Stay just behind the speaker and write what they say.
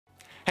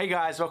Hey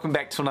guys, welcome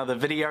back to another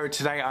video.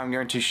 Today I'm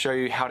going to show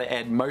you how to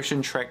add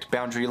motion tracked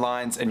boundary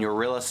lines in your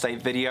real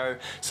estate video.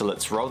 So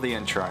let's roll the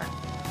intro.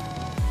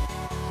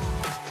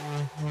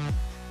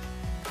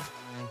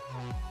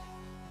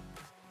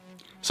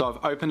 So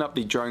I've opened up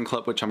the drone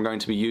clip which I'm going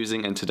to be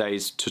using in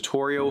today's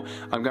tutorial.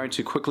 I'm going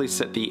to quickly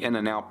set the in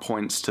and out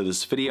points to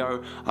this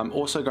video. I'm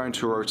also going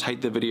to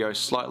rotate the video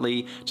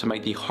slightly to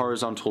make the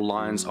horizontal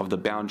lines of the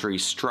boundary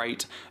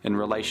straight in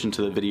relation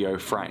to the video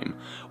frame.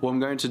 What I'm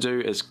going to do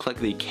is click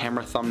the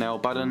camera thumbnail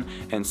button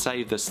and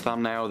save this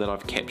thumbnail that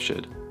I've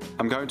captured.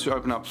 I'm going to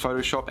open up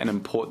Photoshop and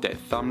import that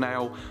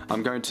thumbnail.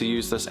 I'm going to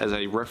use this as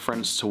a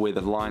reference to where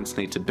the lines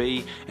need to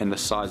be and the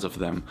size of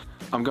them.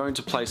 I'm going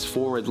to place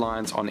 4 red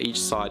lines on each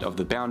side of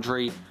the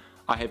boundary.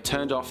 I have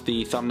turned off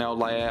the thumbnail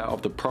layer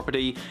of the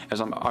property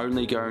as I'm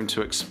only going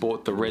to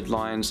export the red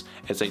lines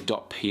as a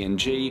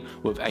 .png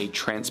with a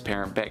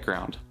transparent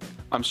background.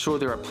 I'm sure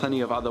there are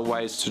plenty of other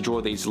ways to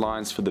draw these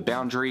lines for the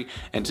boundary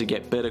and to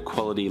get better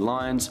quality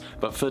lines,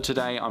 but for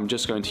today I'm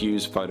just going to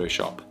use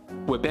Photoshop.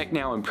 We're back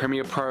now in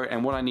Premiere Pro,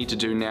 and what I need to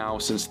do now,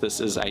 since this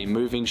is a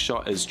moving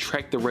shot, is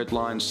track the red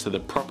lines to the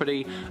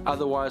property.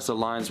 Otherwise the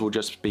lines will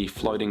just be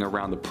floating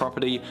around the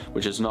property,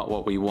 which is not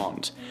what we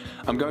want.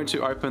 I'm going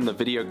to open the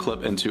video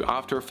clip into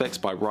After Effects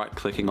by right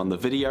clicking on the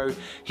video.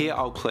 Here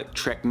I'll click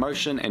track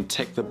motion and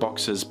tick the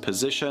boxes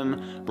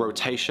position,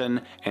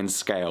 rotation and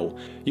scale.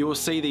 You will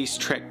see these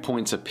track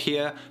points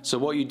appear, so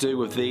what you do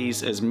with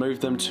these is move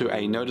them to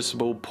a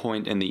noticeable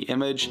point in the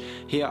image.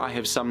 Here I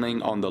have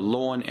something on the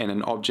lawn and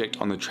an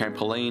object on the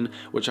trampoline,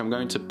 which I'm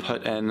going to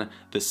put in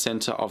the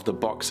center of the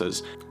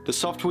boxes. The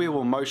software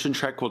will motion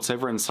track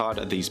whatever inside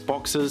of these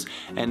boxes,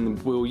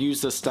 and we'll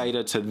use this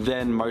data to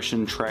then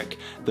motion track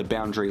the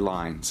boundary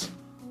lines.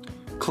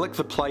 Click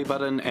the play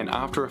button and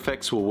After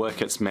Effects will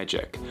work its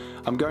magic.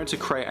 I'm going to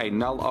create a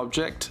null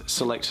object,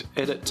 select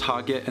Edit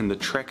Target in the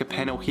Tracker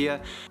panel here,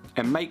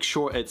 and make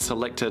sure it's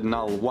selected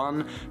null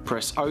 1,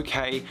 press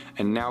OK,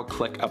 and now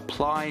click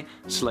Apply,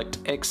 select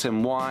X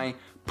and Y,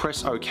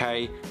 press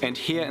OK, and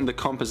here in the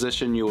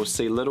composition you will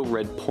see little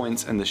red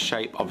points in the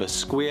shape of a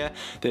square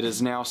that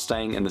is now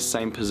staying in the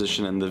same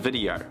position in the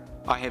video.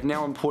 I have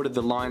now imported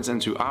the lines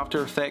into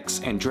After Effects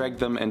and dragged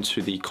them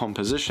into the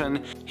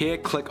composition. Here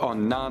click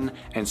on None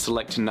and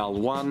select Null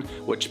 1,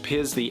 which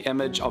pairs the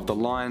image of the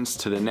lines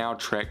to the now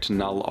tracked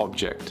null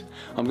object.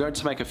 I'm going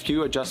to make a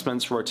few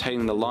adjustments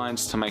rotating the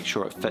lines to make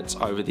sure it fits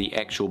over the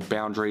actual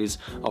boundaries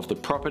of the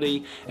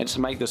property, and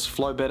to make this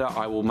flow better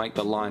I will make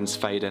the lines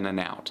fade in and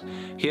out.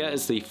 Here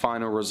is the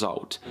final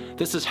result.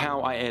 This is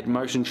how I add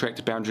motion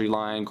tracked boundary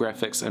line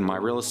graphics in my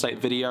real estate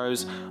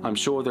videos. I'm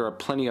sure there are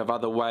plenty of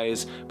other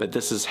ways, but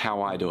this is how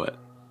I do it.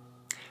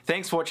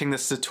 Thanks for watching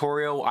this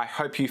tutorial. I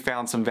hope you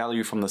found some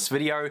value from this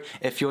video.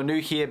 If you're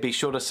new here, be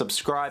sure to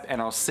subscribe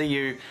and I'll see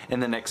you in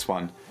the next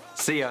one.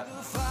 See ya.